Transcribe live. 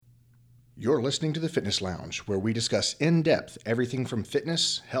You're listening to the Fitness Lounge, where we discuss in depth everything from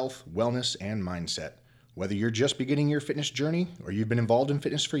fitness, health, wellness, and mindset. Whether you're just beginning your fitness journey or you've been involved in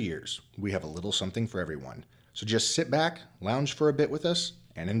fitness for years, we have a little something for everyone. So just sit back, lounge for a bit with us,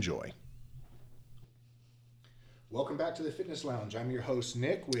 and enjoy. Welcome back to the Fitness Lounge. I'm your host,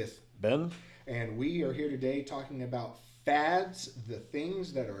 Nick, with Ben? and we are here today talking about fads, the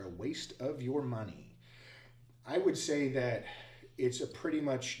things that are a waste of your money. I would say that it's a pretty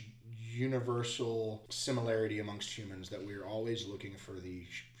much universal similarity amongst humans that we're always looking for the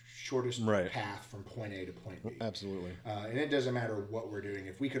shortest Right. path from point A to point B. Absolutely. And it doesn't matter what we're doing.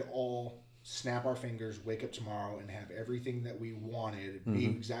 If we could all snap our fingers, wake up tomorrow, and have everything that we wanted, be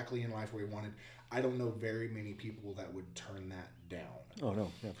exactly in life where we wanted, I don't know very many people that would turn that down. Oh,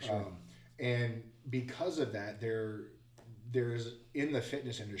 no. Yeah, for sure. And because of that, there's in the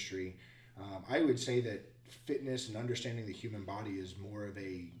fitness industry, I would say that fitness and understanding the human body is more of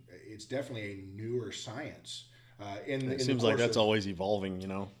it's definitely a newer science. It seems like that's always evolving,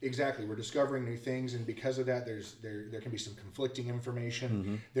 Exactly, we're discovering new things, and because of that, there can be some conflicting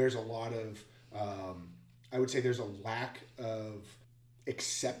information. There's a lot of, I would say, there's a lack of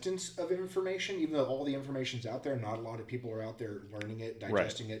acceptance of information, even though all the information's out there. Not a lot of people are out there learning it,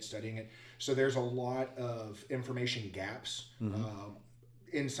 digesting it, studying it. So there's a lot of information gaps.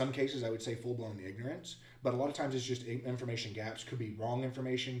 In some cases, I would say full-blown ignorance, but a lot of times it's just information gaps. Could be wrong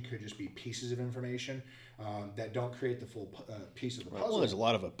information, could just be pieces of information that don't create the full piece of the puzzle. Well, there's a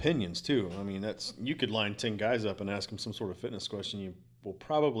lot of opinions, too. I mean, you could line 10 guys up and ask them some sort of fitness question. You will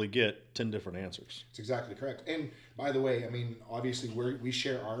probably get 10 different answers. That's exactly correct. And by the way, I mean, obviously we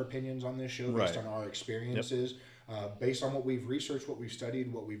share our opinions on this show based on our experiences, based on what we've researched, what we've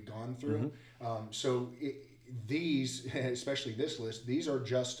studied, what we've gone through. These, especially this list, these are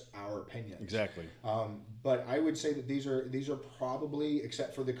just our opinions. Exactly. But I would say that these are probably,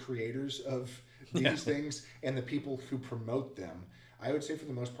 except for the creators of these things and the people who promote them, I would say for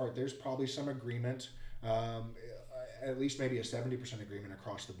the most part, there's probably some agreement, at least maybe a 70% agreement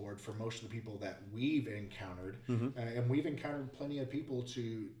across the board for most of the people that we've encountered. And we've encountered plenty of people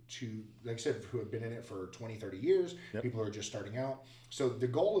to like I said, who have been in it for 20, 30 years, people who are just starting out. So the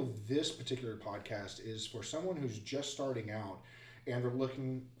goal of this particular podcast is for someone who's just starting out and they're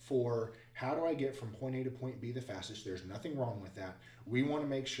looking for, how do I get from point A to point B the fastest? There's nothing wrong with that. We want to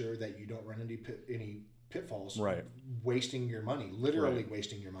make sure that you don't run into any pitfalls, wasting your money, literally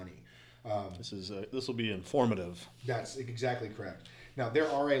wasting your money. This will be informative. That's exactly correct. Now,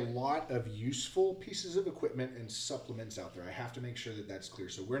 there are a lot of useful pieces of equipment and supplements out there. I have to make sure that that's clear.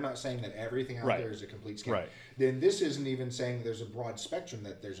 So we're not saying that everything out there is a complete scam. Right. Then this isn't even saying there's a broad spectrum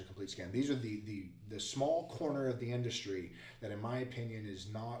that there's a complete scam. These are the small corner of the industry that, in my opinion, is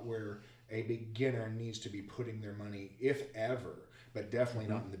not where a beginner needs to be putting their money, if ever, but definitely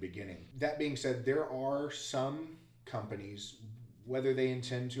not in the beginning. That being said, there are some companies, whether they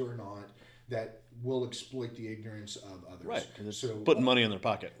intend to or not, that will exploit the ignorance of others. Right. So putting money in their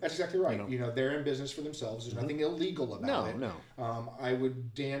pocket. That's exactly right. They're in business for themselves. There's nothing illegal about it. No. I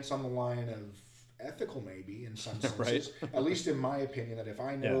would dance on the line of ethical, maybe in some senses. At least in my opinion, that if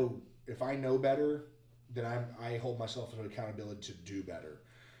I know better, then I hold myself to accountability to do better.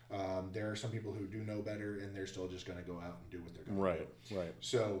 There are some people who do know better, and they're still just going to go out and do what they're going to do. Right.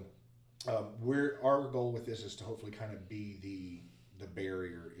 So our goal with this is to hopefully kind of be the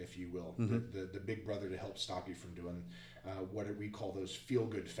barrier, if you will, the big brother to help stop you from doing what we call those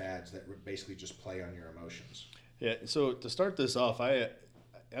feel-good fads that basically just play on your emotions. Yeah. So to start this off,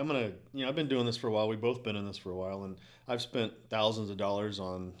 I'm gonna, I've been doing this for a while. We've both been in this for a while, and I've spent thousands of dollars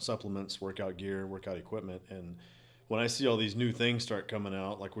on supplements, workout gear, workout equipment, and when I see all these new things start coming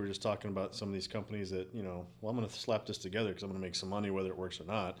out, like we were just talking about some of these companies that, I'm going to slap this together because I'm going to make some money whether it works or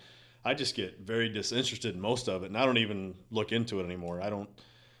not. I just get very disinterested in most of it, and I don't even look into it anymore. I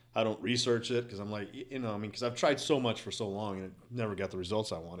don't research it because I'm like, because I've tried so much for so long and it never got the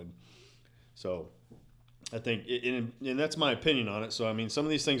results I wanted. So I think, and that's my opinion on it. So, some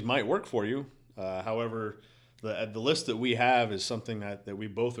of these things might work for you. However, the list that we have is something that we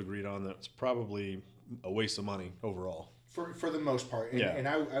both agreed on that's probably a waste of money overall. For the most part. And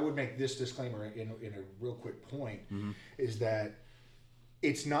I would make this disclaimer in a real quick point, is that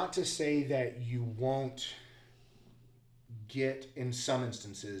it's not to say that you won't get, in some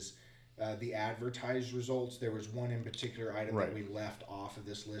instances, the advertised results. There was one in particular item that we left off of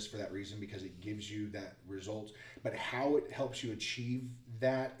this list for that reason, because it gives you that result. But how it helps you achieve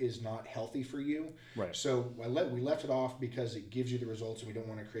that is not healthy for you. Right. So we left it off because it gives you the results, and we don't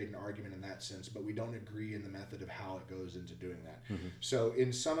want to create an argument in that sense, but we don't agree in the method of how it goes into doing that. So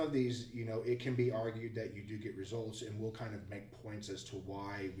in some of these, it can be argued that you do get results, and we'll kind of make points as to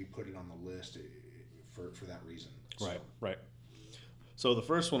why we put it on the list for that reason. So. Right. So the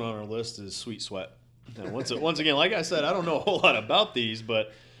first one on our list is Sweet Sweat. Now, once again, like I said, I don't know a whole lot about these,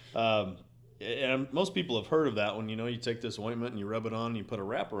 but and most people have heard of that one. You take this ointment and you rub it on, and you put a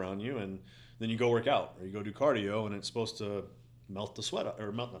wrap around you, and then you go work out or you go do cardio, and it's supposed to melt the sweat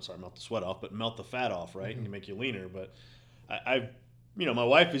off, but melt the fat off, right? And make you leaner. But my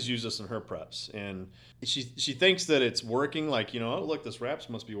wife has used this in her preps, and she thinks that it's working. Like, oh, look, this wraps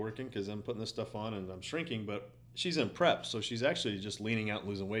must be working because I'm putting this stuff on and I'm shrinking, but she's in prep, so she's actually just leaning out and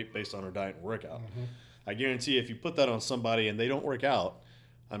losing weight based on her diet and workout. I guarantee if you put that on somebody and they don't work out,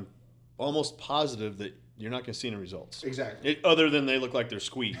 I'm almost positive that you're not going to see any results. Exactly. Other than they look like they're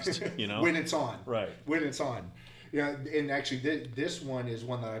squeezed, when it's on. Right. When it's on. And actually this one is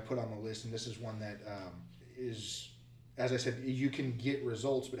one that I put on the list, and this is one that is, as I said, you can get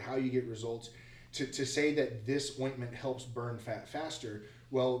results, but how you get results, to say that this ointment helps burn fat faster,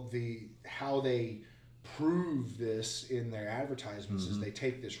 well, how they prove this in their advertisements is they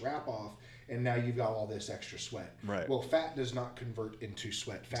take this wrap off, and now you've got all this extra sweat. Right. Well, fat does not convert into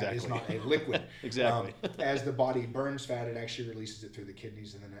sweat. Fat is Exactly. not a liquid. Exactly. As the body burns fat, it actually releases it through the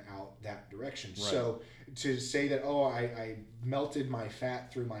kidneys and then out that direction. Right. So to say that, I melted my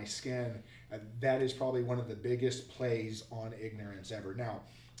fat through my skin, that is probably one of the biggest plays on ignorance ever. Now,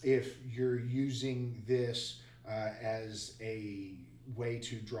 if you're using this as a way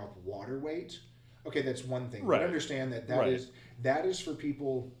to drop water weight, okay, that's one thing. Right. But understand that Right. that is for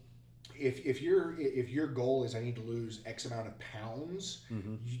people. If your goal is I need to lose X amount of pounds,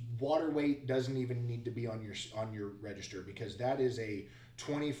 water weight doesn't even need to be on your register, because that is a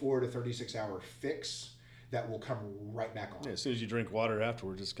 24 to 36 hour fix that will come right back on. Yeah, as soon as you drink water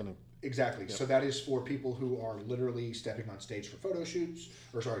afterwards, it's going to... Exactly. Yep. So that is for people who are literally stepping on stage for photo shoots,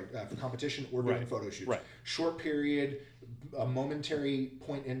 for competition, or doing photo shoots. Right. Short period, a momentary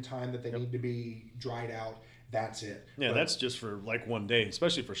point in time that they need to be dried out. That's it. Yeah, but that's just for like one day,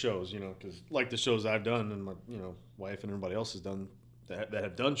 especially for shows, because like the shows I've done and my wife and everybody else has done that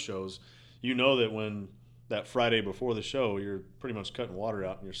have done shows, that when that Friday before the show, you're pretty much cutting water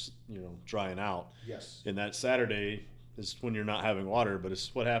out and you're drying out. Yes. And that Saturday is when you're not having water, but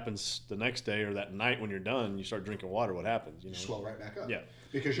it's what happens the next day or that night when you're done, you start drinking water. What happens? You swell right back up. Yeah.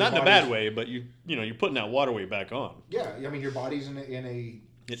 Because not in a bad way, but you're putting that water weight back on. Yeah, I mean your body's in a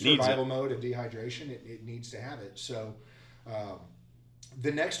survival mode of dehydration. It needs to have it. So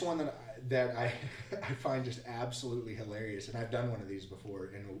the next one that I find just absolutely hilarious, and I've done one of these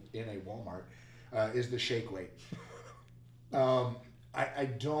before in a Walmart, is the shake weight. I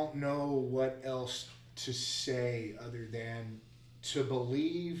don't know what else to say other than to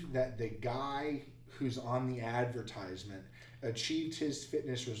believe that the guy who's on the advertisement achieved his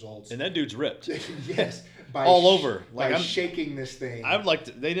fitness results, and that dude's ripped. Yes, all over. Like I'm shaking this thing.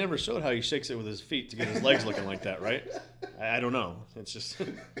 They never showed how he shakes it with his feet to get his legs looking like that, right? I don't know. It's just.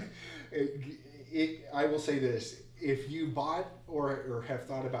 I will say this: if you bought or have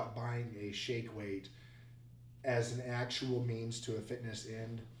thought about buying a shake weight as an actual means to a fitness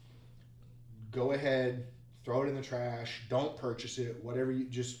end, go ahead, throw it in the trash. Don't purchase it. Whatever, you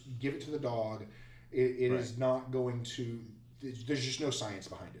just give it to the dog. It is not going to. There's just no science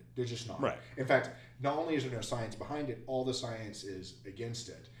behind it. There's just not. Right. In fact, not only is there no science behind it, all the science is against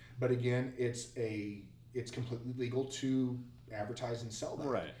it. But again, it's completely legal to advertise and sell that.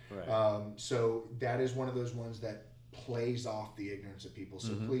 Right. So that is one of those ones that plays off the ignorance of people.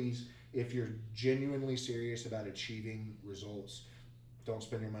 So please, if you're genuinely serious about achieving results, don't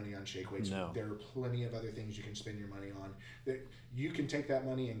spend your money on shake weights. No. There are plenty of other things you can spend your money on. That you can take that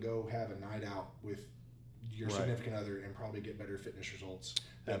money and go have a night out with your significant other and probably get better fitness results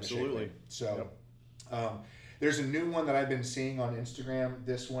than Absolutely. the shake weight. So there's a new one that I've been seeing on Instagram.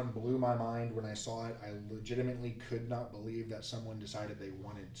 This one blew my mind when I saw it. I legitimately could not believe that someone decided they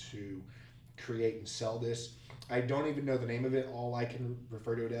wanted to create and sell this. I don't even know the name of it. All I can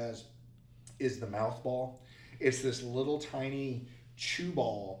refer to it as is the mouth ball. It's this little tiny chew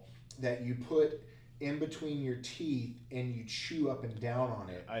ball that you put in between your teeth and you chew up and down on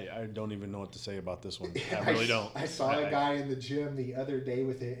it. I don't even know what to say about this one. I really don't. I saw a guy in the gym the other day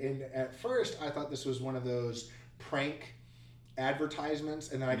with it, and at first I thought this was one of those prank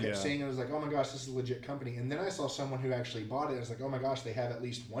advertisements, and then I kept seeing it. I was like, oh my gosh, this is a legit company. And then I saw someone who actually bought it. I was like, oh my gosh, they have at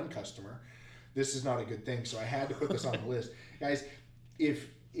least one customer. This is not a good thing. So I had to put this on the list. Guys, if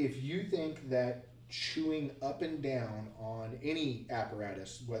you think that chewing up and down on any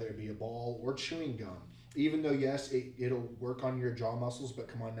apparatus, whether it be a ball or chewing gum, even though, yes, it'll work on your jaw muscles, but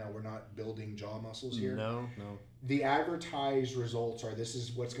come on now, we're not building jaw muscles here. No. The advertised results are this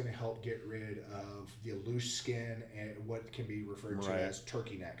is what's going to help get rid of the loose skin and what can be referred to as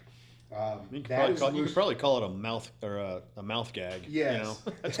turkey neck. You could probably call it a mouth or a mouth gag. Yes. You know?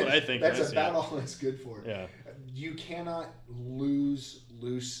 That's what I think. That's about all it's good for. Yeah. You cannot lose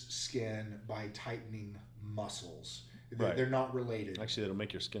loose skin by tightening muscles. They're not related. Actually, it'll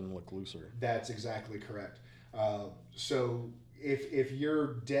make your skin look looser. That's exactly correct. So if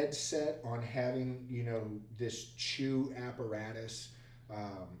you're dead set on having, this chew apparatus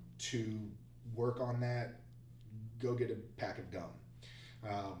to work on that, go get a pack of gum.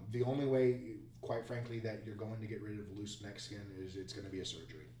 The only way, quite frankly, that you're going to get rid of loose neck skin is it's going to be a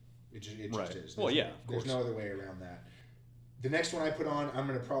surgery. It just is. There's no other way around that. The next one I put on, I'm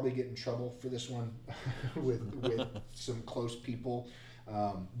going to probably get in trouble for this one with some close people,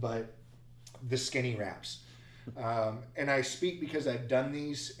 but the skinny wraps. And I speak because I've done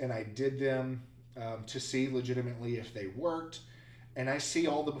these and I did them to see legitimately if they worked. And I see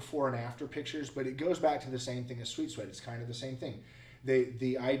all the before and after pictures, but it goes back to the same thing as Sweet Sweat. It's kind of the same thing.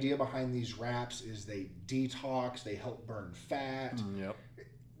 The idea behind these wraps is they detox, they help burn fat. Yep.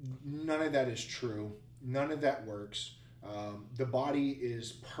 None of that is true. None of that works. The body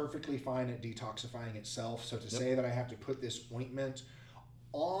is perfectly fine at detoxifying itself. So to say that I have to put this ointment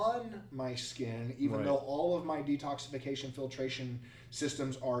on my skin, even though all of my detoxification filtration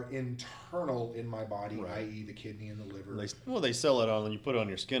systems are internal in my body, i.e. the kidney and the liver. They sell it on, and you put it on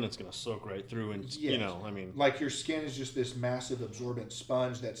your skin, it's going to soak right through. And, like your skin is just this massive absorbent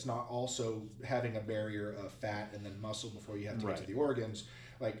sponge that's not also having a barrier of fat and then muscle before you have to get to the organs.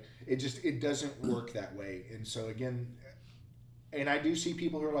 Like, it doesn't work that way. And so, again, and I do see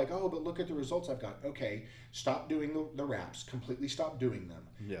people who are like, oh, but look at the results I've got. Okay, stop doing the wraps. Completely stop doing them.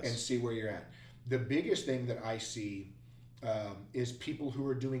 Yes. And see where you're at. The biggest thing that I see is people who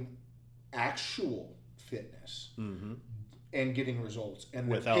are doing actual fitness and getting results. And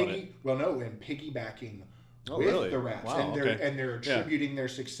without it. Well, no, and piggybacking the wraps. Wow, and they're attributing their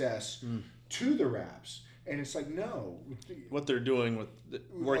success to the wraps. And it's like, no. What they're doing with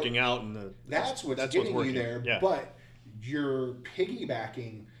working out and that's what's getting working. You there. Yeah. But you're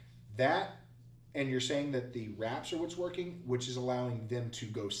piggybacking that, and you're saying that the wraps are what's working, which is allowing them to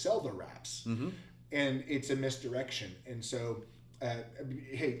go sell the wraps. And it's a misdirection. And so,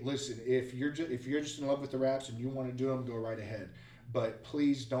 hey, listen, if you're just in love with the wraps and you want to do them, go right ahead. But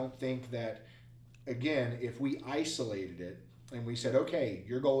please don't think that, again, if we isolated it and we said, okay,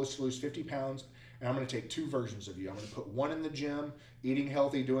 your goal is to lose 50 pounds, and I'm going to take two versions of you. I'm going to put one in the gym, eating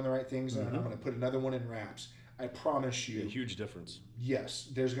healthy, doing the right things, and I'm going to put another one in wraps. I promise you. A huge difference. Yes,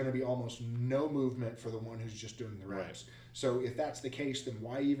 there's going to be almost no movement for the one who's just doing the wraps. Right. So if that's the case, then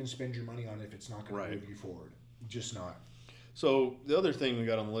why even spend your money on it if it's not going to move you forward? Just not. So the other thing we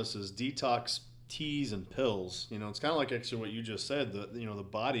got on the list is detox teas and pills. It's kind of like actually what you just said. The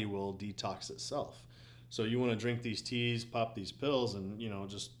body will detox itself. So you want to drink these teas, pop these pills, and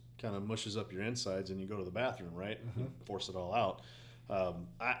just kind of mushes up your insides, and you go to the bathroom, right? Force it all out.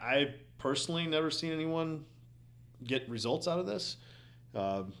 I personally never seen anyone get results out of this.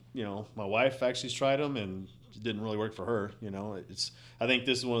 My wife actually's tried them and it didn't really work for her. I think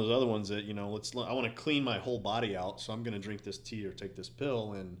this is one of those other ones that, I want to clean my whole body out. So I'm going to drink this tea or take this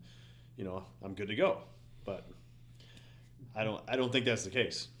pill and, I'm good to go. But I don't think that's the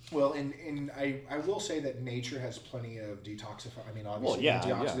case. Well, and I will say that nature has plenty of detoxify. I mean, obviously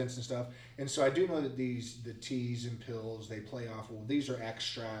antioxidants and stuff. And so I do know that the teas and pills, they play off. Well, these are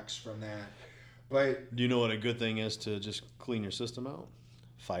extracts from that. But do you know what a good thing is to just clean your system out?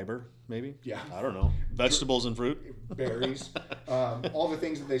 Fiber, maybe? Yeah. I don't know. Vegetables and fruit? Berries. All the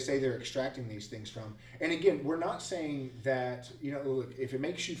things that they say they're extracting these things from. And again, we're not saying that, look, if it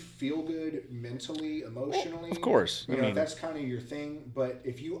makes you feel good mentally, emotionally. Well, of course. If that's kind of your thing. But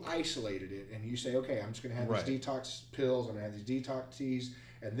if you isolated it and you say, okay, I'm just going to have these detox pills, I'm going to have these detox teas,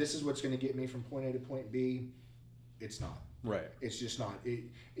 and this is what's going to get me from point A to point B, it's not. Right. It's just not.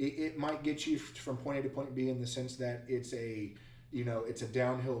 It might get you from point A to point B in the sense that it's a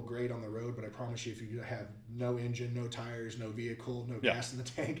downhill grade on the road, but I promise you, if you have no engine, no tires, no vehicle, no gas in the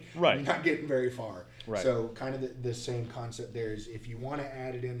tank, you're not getting very far. Right. So kind of the same concept there is if you want to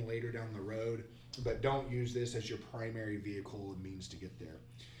add it in later down the road, but don't use this as your primary vehicle and means to get there.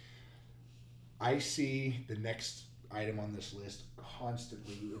 I see the next item on this list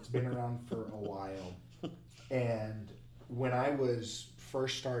constantly. It's been around for a while. And when I was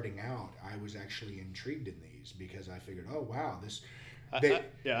first starting out, I was actually intrigued in these because I figured, oh wow,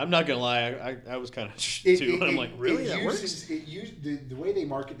 I'm not gonna lie. I was kind of too. I'm like, really? That works? The way they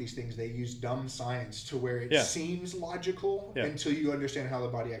market these things, they use dumb science to where it seems logical until you understand how the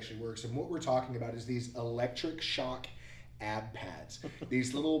body actually works. And what we're talking about is these electric shock ab pads.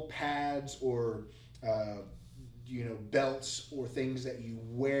 These little pads or belts or things that you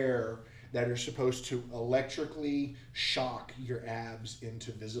wear that are supposed to electrically shock your abs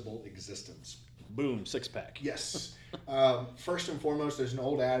into visible existence. Boom, six pack. Yes. First and foremost, there's an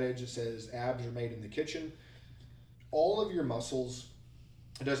old adage that says abs are made in the kitchen. All of your muscles,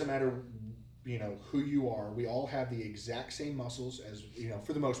 it doesn't matter, who you are. We all have the exact same muscles as,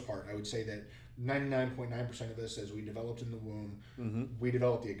 for the most part. I would say that 99.9% of us, as we developed in the womb, we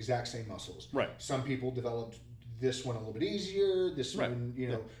developed the exact same muscles. Right. Some people developed this one a little bit easier, this one,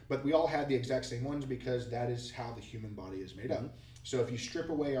 but we all had the exact same ones because that is how the human body is made up. So if you strip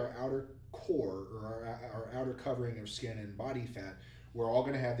away our outer core or our outer covering of skin and body fat, we're all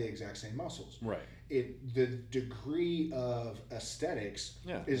going to have the exact same muscles. Right. The degree of aesthetics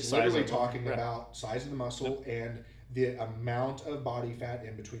is literally talking about size of the muscle and the amount of body fat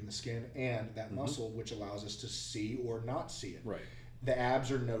in between the skin and that muscle, which allows us to see or not see it. Right. The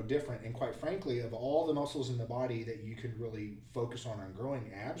abs are no different. And quite frankly, of all the muscles in the body that you can really focus on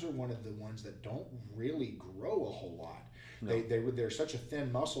growing, abs are one of the ones that don't really grow a whole lot. No. They're such a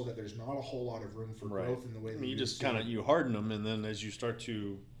thin muscle that there's not a whole lot of room for growth in the way that you just kind of you harden them, and then as you start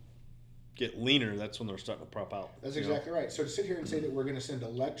to get leaner, that's when they're starting to prop out. That's exactly right. So to sit here and say that we're going to send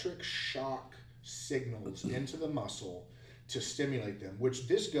electric shock signals into the muscle to stimulate them, which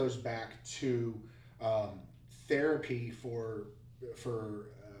this goes back to therapy for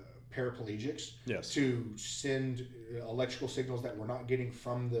paraplegics, to send electrical signals that we're not getting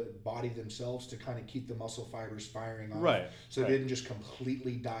from the body themselves to kind of keep the muscle fibers firing off, so they didn't just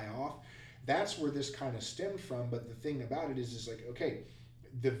completely die off. That's where this kind of stemmed from. But the thing about it is like, okay,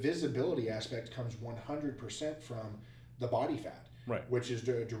 the visibility aspect comes 100% from the body fat, which is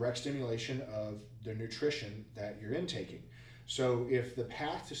the direct stimulation of the nutrition that you're intaking. So if the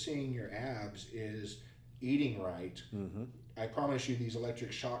path to seeing your abs is eating right, I promise you these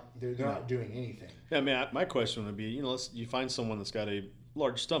electric shock, they're not doing anything. Yeah, I mean, my question would be, you find someone that's got a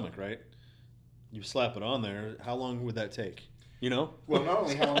large stomach, right? You slap it on there. How long would that take? Well, not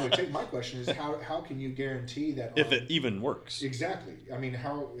only how long would it take, my question is how can you guarantee that if it even works? Exactly. I mean,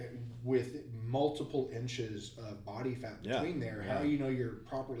 how with multiple inches of body fat between there, how you're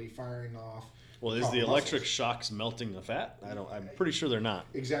properly firing off. Well, is the electric shocks melting the fat? I'm pretty sure they're not.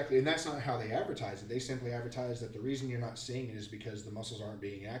 Exactly, and that's not how they advertise it. They simply advertise that the reason you're not seeing it is because the muscles aren't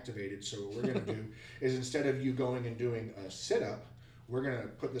being activated. So what we're going to do is, instead of you going and doing a sit-up, we're going to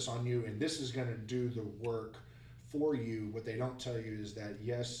put this on you, and this is going to do the work for you. What they don't tell you is that,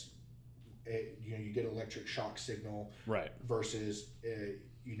 yes, you get electric shock signal versus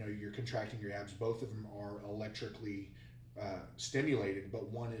you're contracting your abs. Both of them are electrically stimulated, but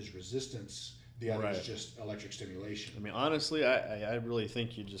one is resistance. The other is just electric stimulation. I mean, honestly, I really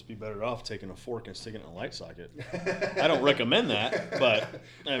think you'd just be better off taking a fork and sticking it in a light socket. I don't recommend that, but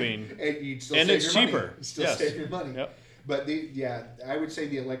I mean, and it's cheaper. Still save your money. Yep. But I would say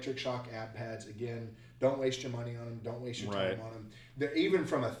the electric shock ab pads, again, don't waste your money on them. Don't waste your time on them. Even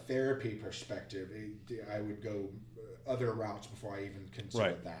from a therapy perspective, I would go other routes before I even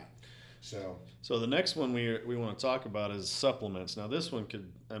consider that. So the next one we want to talk about is supplements. Now, this one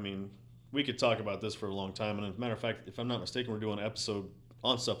we could talk about this for a long time. And as a matter of fact, if I'm not mistaken, we're doing an episode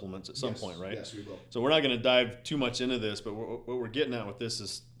on supplements at some point, right? Yes, we will. So we're not going to dive too much into this, but what we're getting at with this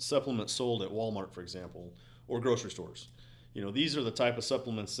is supplements sold at Walmart, for example, or grocery stores. These are the type of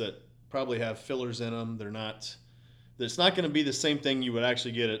supplements that probably have fillers in them. It's not going to be the same thing you would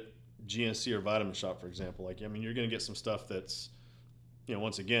actually get at GNC or Vitamin Shop, for example. You're going to get some stuff that's,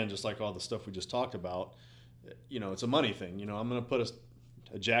 once again, just like all the stuff we just talked about, it's a money thing. I'm going to put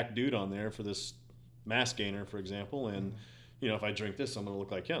a jack dude on there for this mass gainer, for example, and if I drink this, I'm going to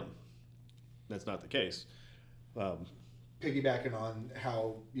look like him. That's not the case. Piggybacking on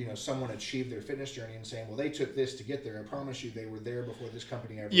how someone achieved their fitness journey and saying, well, they took this to get there. I promise you, they were there before this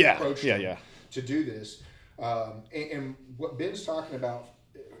company ever approached them to do this. And what Ben's talking about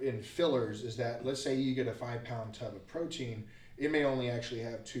in fillers is that, let's say you get a 5-pound tub of protein, it may only actually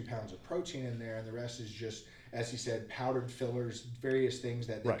have 2 pounds of protein in there, and the rest is just, as he said, powdered fillers, various things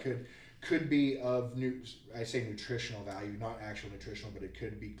that they could be of nutritional value, not actual nutritional, but it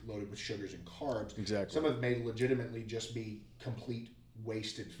could be loaded with sugars and carbs. Exactly. Some of it may legitimately just be complete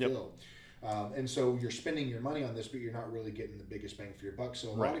wasted fill. And so you're spending your money on this, but you're not really getting the biggest bang for your buck. So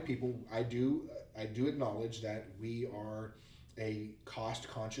a lot of people, I do acknowledge that we are a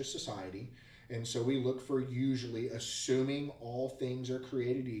cost-conscious society, And so we look for, usually, assuming all things are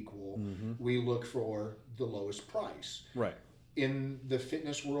created equal, we look for the lowest price. Right. In the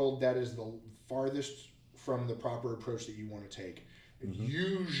fitness world, that is the farthest from the proper approach that you want to take.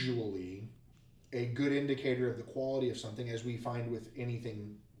 Usually, a good indicator of the quality of something, as we find with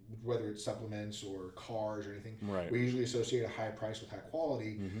anything, whether it's supplements or cars or anything, Right. we usually associate a high price with high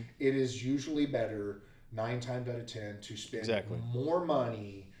quality. It is usually better 9 times out of 10 to spend more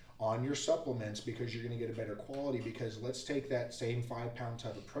money on your supplements, because you're going to get a better quality. Because let's take that same 5-pound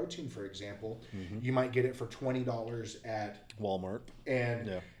tub of protein, for example. You might get it for $20 at Walmart,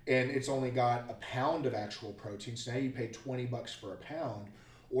 and it's only got a pound of actual protein. So now you pay $20 for a pound,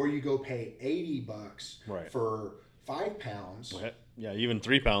 or you go pay $80 for 5 pounds. Yeah, even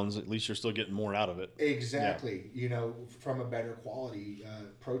 3 pounds, at least you're still getting more out of it. Exactly. You know, from a better quality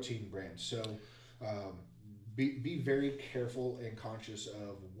protein brand. So be very careful and conscious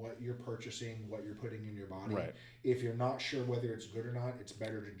of what you're purchasing, what you're putting in your body. Right. If you're not sure whether it's good or not, it's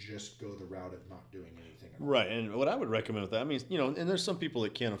better to just go the route of not doing anything at all. Right. And what I would recommend with that, I mean, you know, and there's some people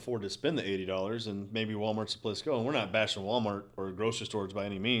that can't afford to spend the $80, and maybe Walmart's the place to go. And we're not bashing Walmart or grocery stores by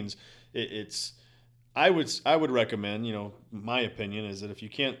any means. I would recommend, you know, my opinion is that if you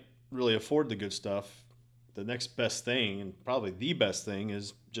can't really afford the good stuff, the next best thing, and probably the best thing,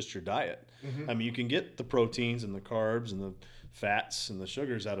 is just your diet. I mean, you can get the proteins and the carbs and the fats and the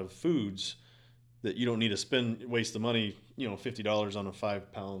sugars out of foods that you don't need to waste the money, you know, $50 on a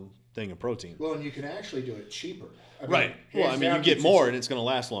 5-pound thing of protein. Well, and you can actually do it cheaper. Right. Well, I mean, you get more and it's going to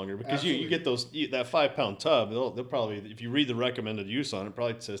last longer, because you get that 5-pound tub. They'll probably, if you read the recommended use on it,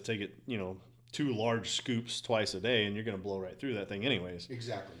 probably says take it, you know, 2 large scoops twice a day, and you're going to blow right through that thing anyways.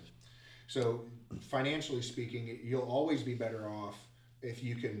 Exactly. So financially speaking, you'll always be better off if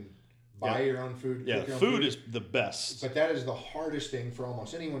you can buy your own food. Yeah, food is the best. But that is the hardest thing for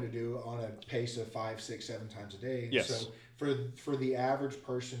almost anyone to do on a pace of 5, 6, 7 times a day. Yes. So for the average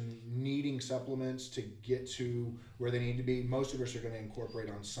person needing supplements to get to where they need to be, most of us are going to incorporate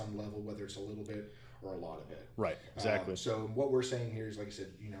on some level, whether it's a little bit or a lot of it. Right, exactly. So what we're saying here is, like I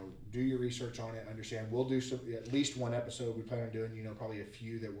said, you know, do your research on it, understand. We'll do at least one episode. We plan on doing, you know, probably a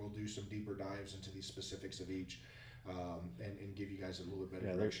few that we'll do some deeper dives into the specifics of each, and give you guys a little bit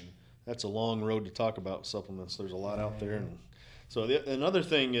better direction. That's a long road to talk about supplements. There's a lot out there. And so another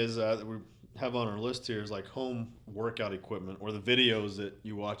thing is that we have on our list here is like home workout equipment, or the videos that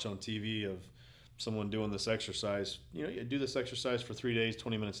you watch on TV of someone doing this exercise. You know, you do this exercise for 3 days,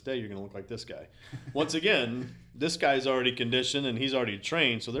 20 minutes a day, you're going to look like this guy. Once again, this guy's already conditioned and he's already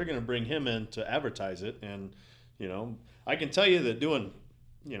trained, so they're going to bring him in to advertise it. And, you know, I can tell you that doing,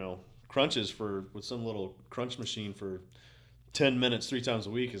 you know, crunches with some little crunch machine for 10 minutes 3 times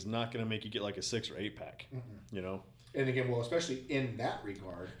a week is not going to make you get like a 6 or 8 pack, you know? And again, well, especially in that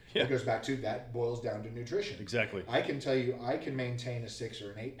regard, it goes back to that boils down to nutrition. Exactly. I can tell you, I can maintain a 6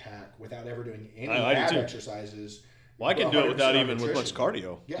 or an 8 pack without ever doing any ab exercises. Well, I can do it without even nutrition. with much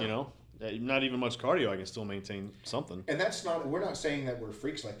cardio. You know, not even much cardio, I can still maintain something. And that's not. We're not saying that we're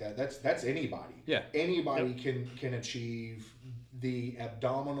freaks like that. That's anybody. Yeah. Anybody can achieve the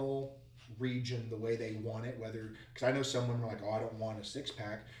abdominal region the way they want it, because I know some women are like, oh, I don't want a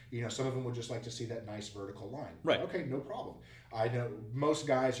 6-pack. You know, some of them would just like to see that nice vertical line. Right. Okay, no problem. I know most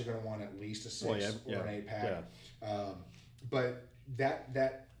guys are going to want at least a 6 or an 8-pack. Yeah. But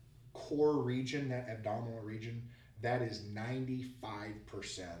that core region, that abdominal region, that is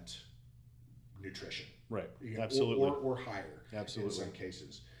 95% nutrition. Right. You know, absolutely. Or higher. Absolutely. In some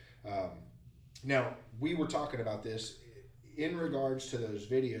cases. Now, we were talking about this in regards to those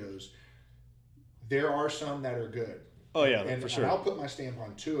videos. There are some that are good. Oh yeah, for sure. And I'll put my stamp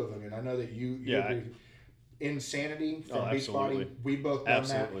on 2 of them, and I know that you agree. Insanity from Beachbody, we both done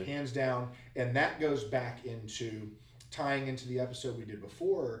that hands down, and that goes back into tying into the episode we did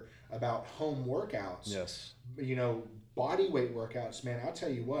before about home workouts. Yes. You know, body weight workouts, man. I'll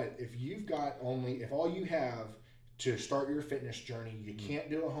tell you what, if all you have to start your fitness journey, you can't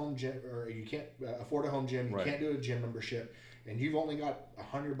do a home gym, or you can't afford a home gym, you can't do a gym membership, and you've only got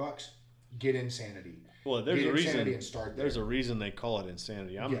 $100. Get Insanity. Well, there's a reason. And start there. There's a reason they call it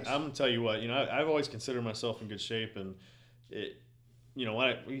Insanity. I'm gonna tell you what. You know, I've always considered myself in good shape, and it. You know,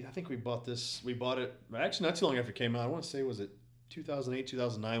 I think we bought this. We bought it actually not too long after it came out. I want to say, was it 2008,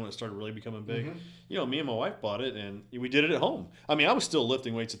 2009 when it started really becoming big? You know, me and my wife bought it, and we did it at home. I mean, I was still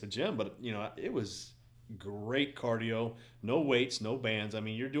lifting weights at the gym, but you know, it was great cardio, no weights, no bands. I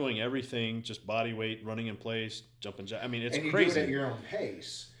mean, you're doing everything, just body weight, running in place, jumping. I mean, it's crazy. And you do it at your own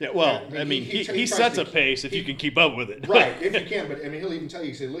pace. Yeah, well, I mean, he sets a pace if you can keep up with it. Right, if you can. But I mean, he'll even tell you,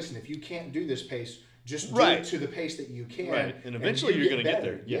 he said, listen, if you can't do this pace, just do it to the pace that you can. Right, and eventually you're going to get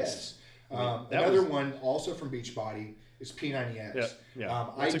there. Yes. Another one also from Beachbody is P90X. Yeah, yeah.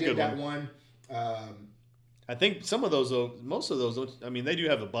 I did that one. I think some of those, though, most of those, I mean, they do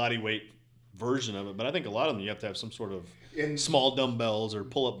have a body weight version of it, but I think a lot of them you have to have some sort of small dumbbells or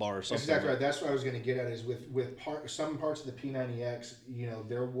pull-up bar or something. That's exactly right. That's what I was going to get at is with some parts of the P90X,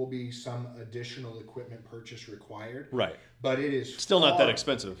 there will be some additional equipment purchase required. Right. But it is still not that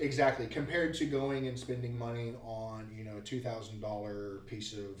expensive. Exactly. Compared to going and spending money on, a $2,000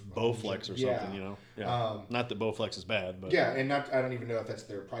 piece of Bowflex or something, Yeah. Not that Bowflex is bad, but yeah, and I don't even know if that's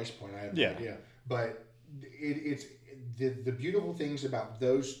their price point. I have no idea. But it's the beautiful things about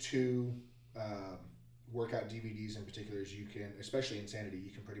those two workout DVDs in particular is you can, especially Insanity,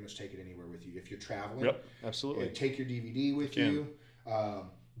 you can pretty much take it anywhere with you. If you're traveling, yep, absolutely. Take your DVD with you.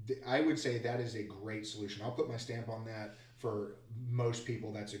 I would say that is a great solution. I'll put my stamp on that. For most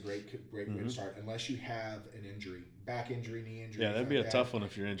people, that's a great way to start, unless you have an injury, back injury, knee injury. Yeah, that'd be a tough one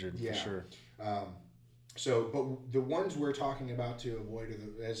if you're injured, for sure. But the ones we're talking about to avoid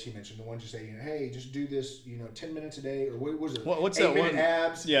are, as he mentioned, the ones you say, hey, just do this, 10 minutes a day, or what was it? What's that one?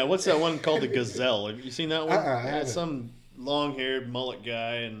 Abs. Yeah, what's that one called? The Gazelle. Have you seen that one? I haven't. Some long-haired mullet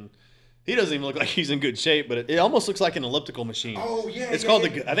guy, and he doesn't even look like he's in good shape, but it almost looks like an elliptical machine. Oh yeah, it's called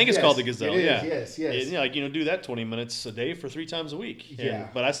I think it's called the Gazelle. Yes. Do that 20 minutes a day for 3 times a week. Yeah.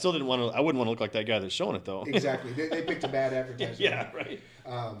 But I still didn't want to. I wouldn't want to look like that guy that's showing it though. Exactly. They picked a bad advertisement. Yeah. Right.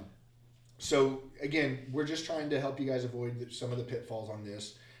 So again, we're just trying to help you guys avoid some of the pitfalls on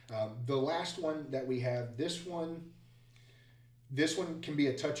this. The last one that we have, this one can be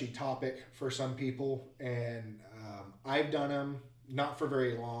a touchy topic for some people, and I've done them. Not for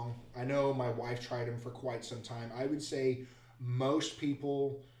very long. I know my wife tried them for quite some time. I would say most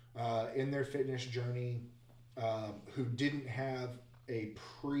people in their fitness journey who didn't have a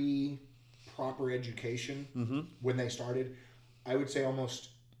proper education when they started, I would say almost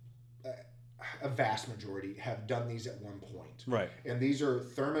a vast majority have done these at one point. Right. And these are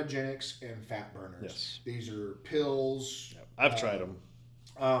thermogenics and fat burners. Yes. These are pills. Yep. I've tried them.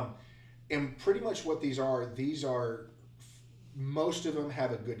 And pretty much what these are most of them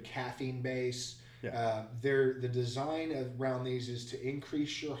have a good caffeine base. Yeah. The design around these is to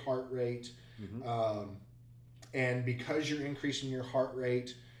increase your heart rate. And because you're increasing your heart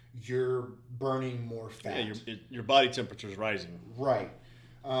rate, you're burning more fat. Yeah, your body temperature is rising. Right.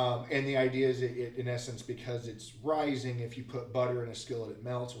 And the idea is, in essence, because it's rising, if you put butter in a skillet, it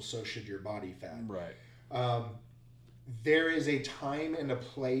melts. Well, so should your body fat. Right. There is a time and a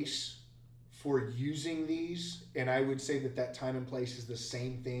place for using these, and I would say that time and place is the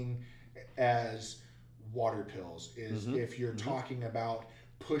same thing as water pills. Is if you're talking about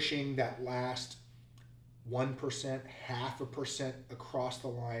pushing that last 1%, 0.5% across the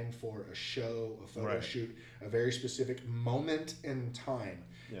line for a show, a photo shoot, a very specific moment in time.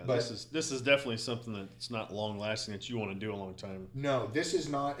 Yeah, but this is definitely something that's not long lasting that you want to do a long time. No, this is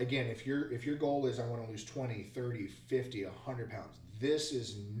not. Again, if your goal is I want to lose 20, 30, 50, 100 pounds, this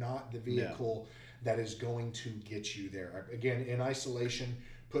is not the vehicle that is going to get you there. Again, in isolation,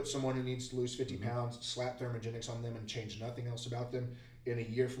 put someone who needs to lose 50 pounds, slap thermogenics on them, and change nothing else about them. In a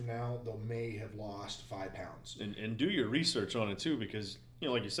year from now, they may have lost 5 pounds. And do your research on it too, because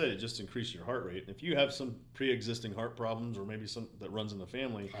like you said, it just increases your heart rate. If you have some pre-existing heart problems, or maybe some that runs in the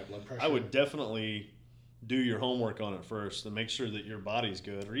family, high blood pressure, I would definitely do your homework on it first and make sure that your body's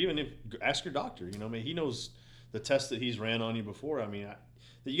good. Or even ask your doctor. He knows the tests that he's ran on you before. I mean,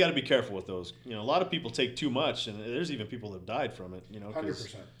 you got to be careful with those. A lot of people take too much, and there's even people that have died from it.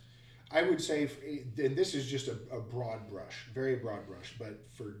 100%. I would say, and this is just a broad brush, very broad brush, but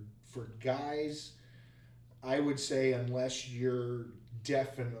for guys, I would say unless you're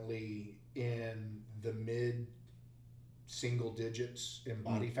definitely in the mid single digits in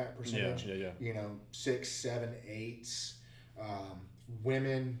body fat percentage, 6, 7, 8s,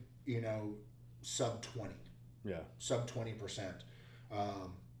 women, sub 20, sub 20%.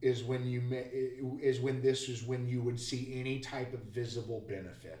 Is when you would see any type of visible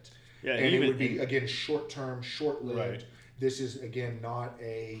benefit. Yeah, and it would be again short-term, short-lived. Right. This is again not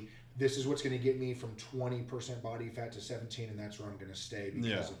this is what's going to get me from 20% body fat to 17, and that's where I'm going to stay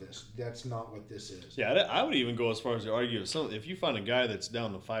because of this. That's not what this is. Yeah, I would even go as far as to argue if you find a guy that's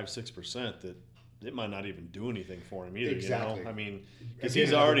down to 5-6%, that it might not even do anything for him either. Exactly. I mean, because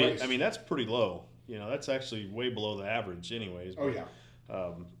he's already. I mean, that's pretty low. That's actually way below the average, anyways. But,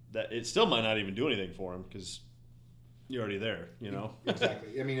 that it still might not even do anything for him because you're already there.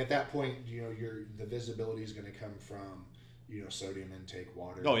 Exactly. I mean, at that point, the visibility is going to come from sodium intake,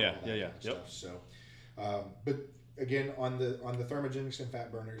 water. Oh yeah, Stuff. So, but again, on the thermogenics and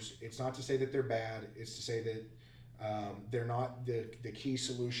fat burners, it's not to say that they're bad. It's to say that They're not the key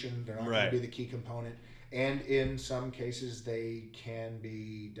solution. They're not going Right. to be the key component. And in some cases, they can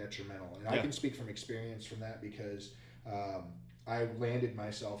be detrimental. And I Yeah. can speak from experience from that because I landed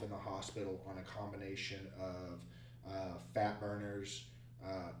myself in the hospital on a combination of fat burners,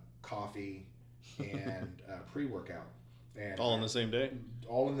 coffee, and pre-workout. And All in the same day?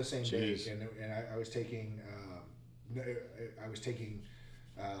 all in the same day. Jeez. And I was taking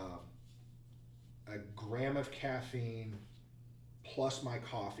a gram of caffeine plus my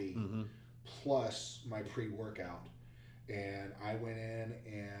coffee Mm-hmm. plus my pre-workout, and I went in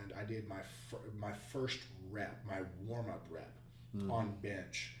and I did my first rep, my warm-up rep on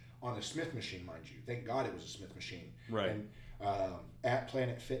bench on a Smith machine, mind you. Thank God it was a Smith machine. Right. And at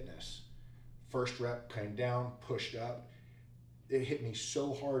Planet Fitness, first rep came down, pushed up. It hit me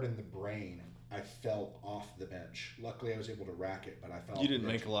so hard in the brain, I fell off the bench. Luckily, I was able to rack it, but I fell. You didn't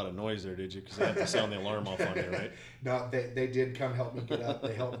make a lot of noise there, did you? Because they had to sound the alarm off on you, right? No, they did come help me get up.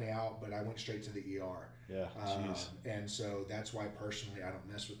 They helped me out, but I went straight to the ER. Yeah, jeez. And so that's why personally I don't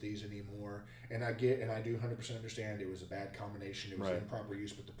mess with these anymore. And I do 100% understand it was a bad combination. It was Right. improper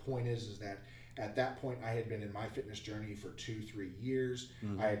use. But the point is that at that point I had been in my fitness journey for 2-3 years.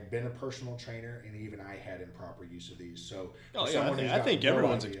 Mm-hmm. I had been a personal trainer, and even I had improper use of these. So Oh for yeah, someone who's I got think no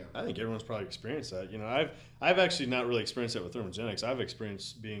everyone's. idea- I think everyone's probably experienced that. You know, I've actually not really experienced that with thermogenics. I've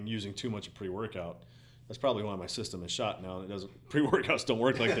experienced using too much of pre-workout. That's probably why my system is shot now. And it doesn't. Pre-workouts don't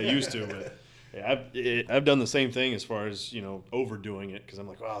work like they used to. But yeah, I've done the same thing as far as overdoing it because I'm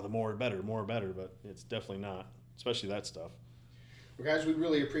like, the more better. But it's definitely not, especially that stuff. Well, guys, we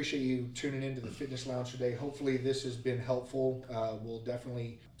really appreciate you tuning into the Fitness Lounge today. Hopefully this has been helpful. We'll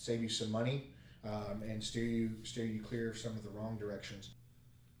definitely save you some money and steer you clear of some of the wrong directions.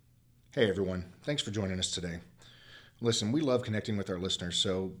 Hey, everyone. Thanks for joining us today. Listen, we love connecting with our listeners,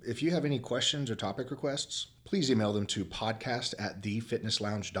 so if you have any questions or topic requests, please email them to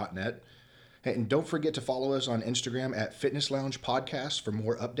podcast@thefitnesslounge.net. And don't forget to follow us on Instagram at Fitness Lounge Podcast for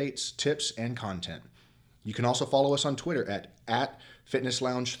more updates, tips, and content. You can also follow us on Twitter at Fitness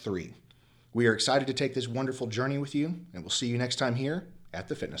Lounge 3. We are excited to take this wonderful journey with you, and we'll see you next time here at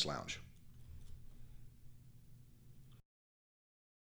the Fitness Lounge.